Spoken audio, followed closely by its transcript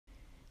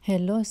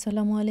Hello,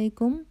 আসসালামু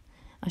আলাইকুম।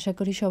 আশা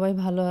করি সবাই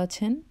ভালো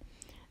আছেন।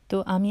 তো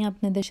আমি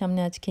আপনাদের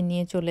সামনে আজকে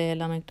নিয়ে চলে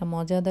এলাম একটা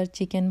মজাদার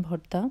চিকেন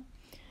ভর্তা।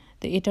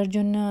 তো এটার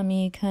জন্য আমি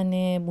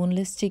এখানে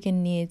বোনলেস চিকেন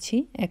নিয়েছি,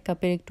 ১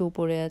 কাপের একটু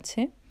উপরে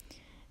আছে।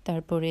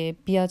 তারপরে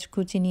পেঁয়াজ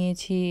কুচি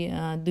নিয়েছি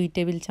 ২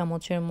 টেবিল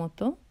চামচের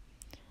মতো,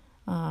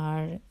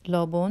 আর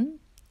লবণ,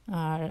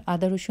 আর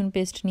আদা রসুন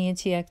পেস্ট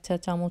নিয়েছি ১ চা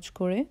চামচ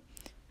করে,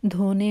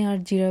 ধনে আর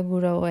জিরা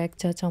গুঁড়াও ১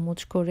 চা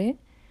চামচ করে,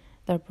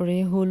 তারপরে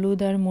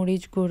হলুদ আর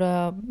মরিচ গুঁড়া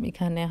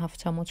এখানে 1/2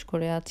 চামচ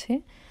করে আছে।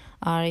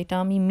 আর এটা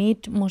আমি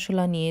মিট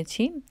মশলা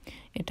নিয়েছি,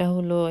 এটা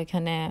হলো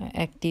এখানে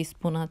 ১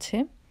 টিস্পুন আছে।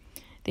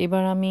 তো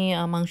এবার আমি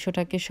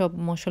মাংসটাকে সব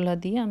মশলা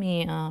দিয়ে আমি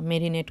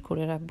মেরিনেট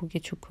করে রাখবো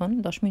কিছুক্ষণ,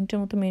 ১০ মিনিটের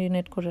মতো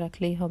মেরিনেট করে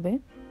রাখলেই হবে।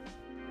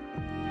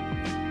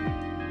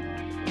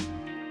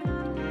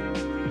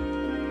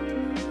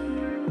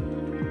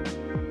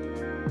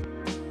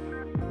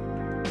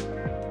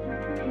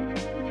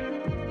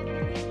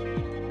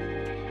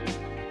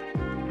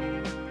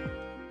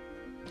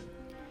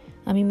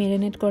 আমি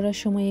মেরিনেট করার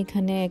সময়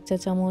এখানে ১ চা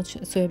চামচ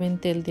সয়াবিন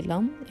তেল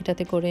দিলাম,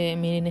 এটাতে করে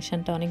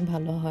মেরিনেশনটা অনেক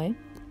ভালো হয়।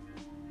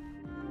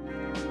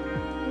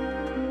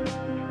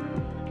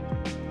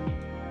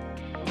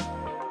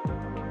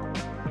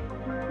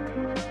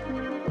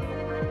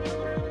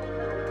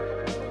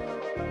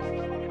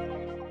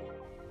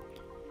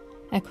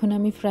 এখন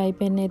আমি ফ্রাই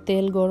প্যানে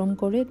তেল গরম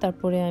করে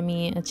তারপরে আমি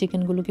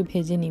চিকেনগুলোকে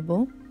ভেজে নিব।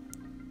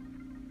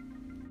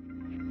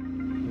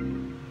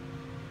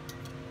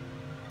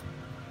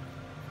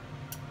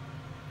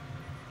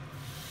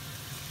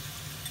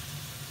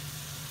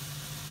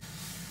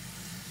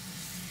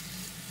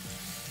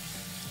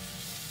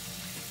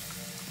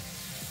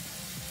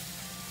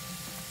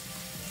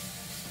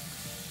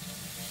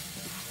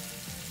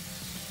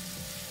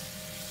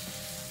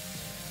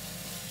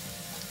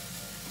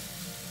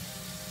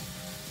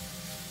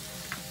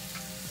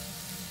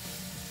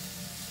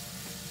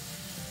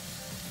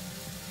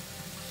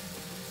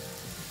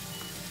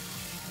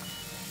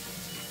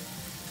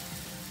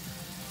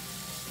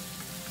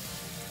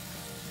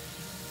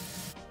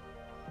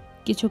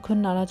 কিছুক্ষণ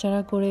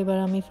নাড়াচাড়া করে এবার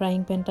আমি ফ্রাইং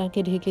প্যানটাকে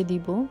ঢেকে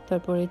দিব,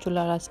 তারপরে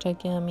চুলার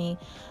আঁচটাকে আমি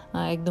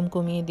একদম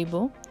কমিয়ে দিব।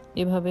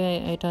 এভাবে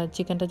এটা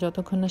চিকেনটা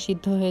যতক্ষণ না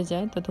সিদ্ধ হয়ে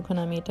যায় ততক্ষণ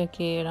আমি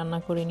এটাকে রান্না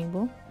করে নিব।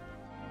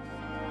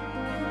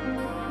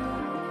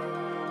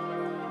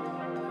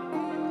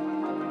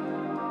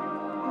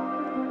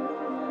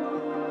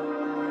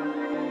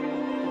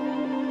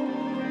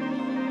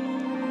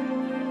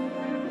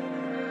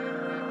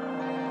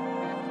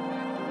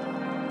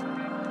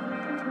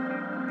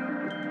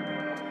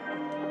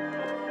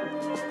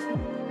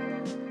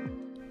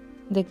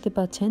 দেখতে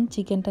পাচ্ছেন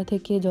চিকেনটা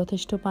থেকে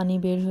যথেষ্ট পানি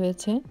বের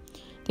হয়েছে।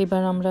 তো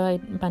এবার আমরা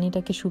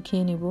পানিটাকে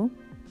শুকিয়ে নিব।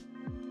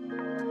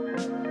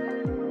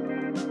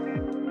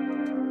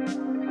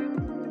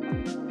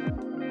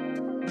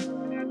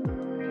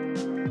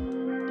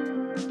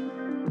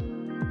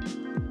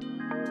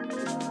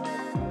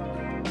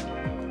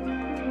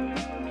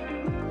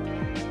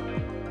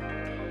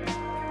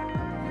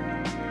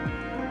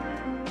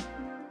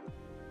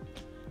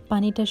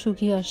 পানিটা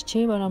শুকিয়ে আসছে,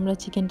 এবার আমরা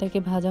চিকেনটাকে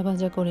ভাজা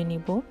ভাজা করে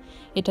নিব।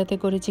 এটাতে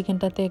করে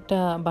চিকেনটাতে একটা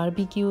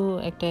বারবিকিউ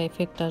একটা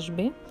এফেক্ট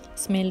আসবে,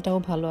 স্মেলটাও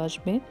ভালো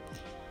আসবে।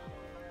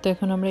 তো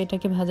এখন আমরা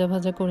এটাকে ভাজা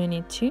ভাজা করে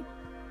নিচ্ছি।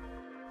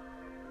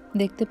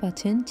 দেখতে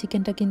পাচ্ছেন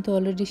চিকেনটা কিন্তু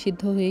অলরেডি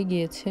সিদ্ধ হয়ে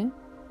গিয়েছে।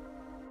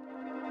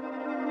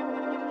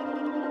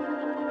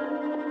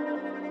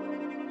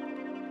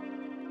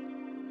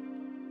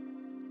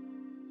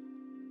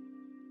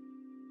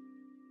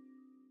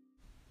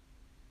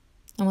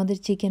 আমাদের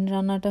চিকেন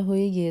রান্নাটা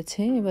হয়ে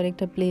গিয়েছে, এবার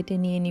একটা প্লেটে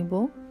নিয়ে নিব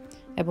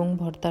এবং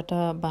ভর্তাটা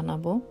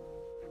বানাবো।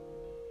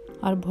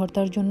 আর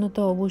ভর্তার জন্য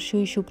তো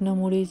অবশ্যই শুকনো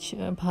মরিচ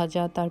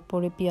ভাজা,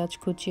 তারপরে পেঁয়াজ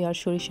কুচি আর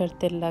সরিষার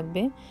তেল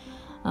লাগবে।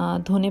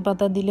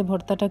 ধনেপাতা দিলে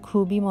ভর্তাটা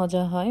খুবই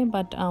মজা হয়,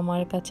 বাট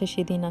আমার কাছে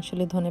সেদিন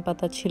আসলে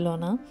ধনেপাতা ছিল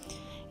না,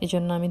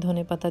 এজন্য আমি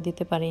ধনেপাতা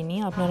দিতে পারিনি।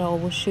 আপনারা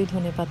অবশ্যই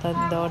ধনেপাতা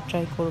দেওয়ার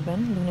ট্রাই করবেন,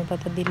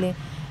 ধনেপাতা দিলে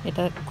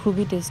এটা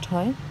খুবই টেস্ট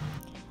হয়।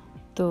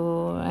 তো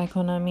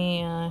এখন আমি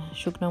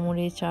শুকনো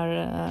মরিচ আর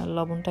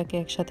লবণটাকে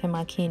একসাথে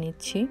মাখিয়ে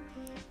নিচ্ছি।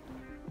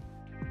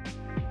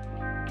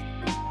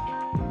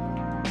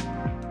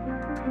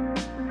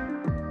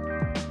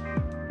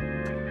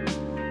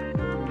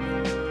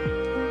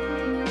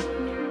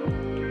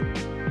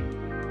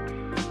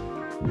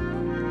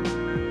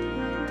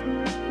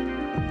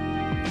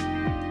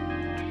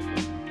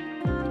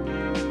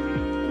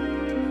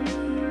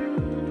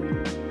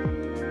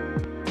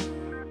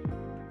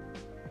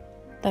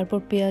 তারপর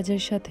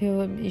পেঁয়াজের সাথেও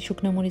এই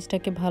শুকনো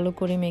মরিচটাকে ভালো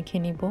করে মেখে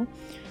নিব।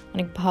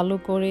 অনেক ভালো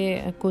করে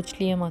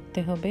কুচলিয়ে মাখতে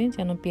হবে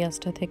যেন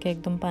পেঁয়াজটা থেকে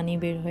একদম পানি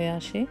বের হয়ে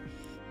আসে।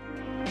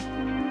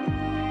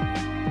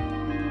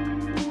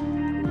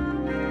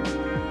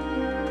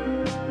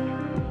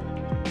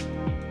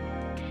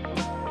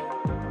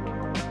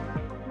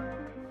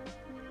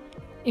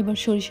 এবার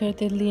সরিষার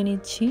তেল দিয়ে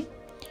নিচ্ছি।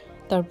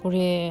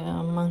 তারপরে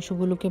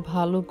মাংসগুলোকে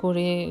ভালো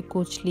করে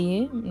কুচলিয়ে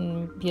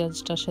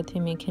পেঁয়াজটার সাথে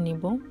মেখে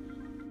নিব।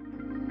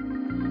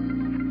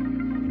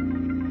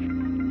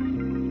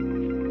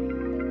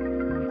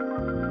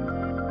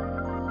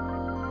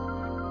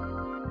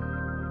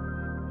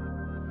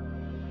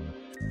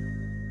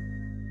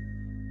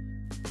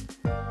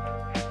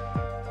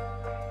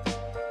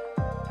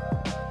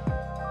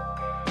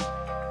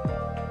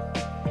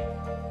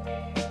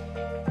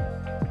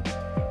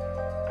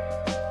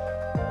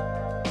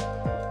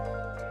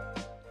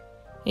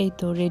 এই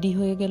তো রেডি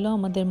হয়ে গেল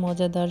আমাদের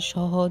মজাদার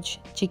সহজ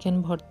চিকেন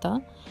ভর্তা।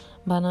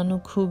 বানানো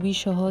খুবই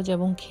সহজ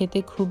এবং খেতে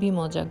খুবই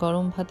মজা,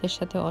 গরম ভাতের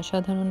সাথে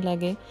অসাধারণ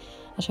লাগে।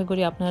 আশা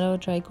করি আপনারাও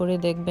ট্রাই করে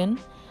দেখবেন।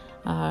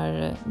 আর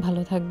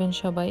ভালো থাকবেন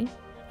সবাই।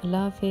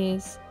 আল্লাহ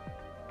হাফেজ।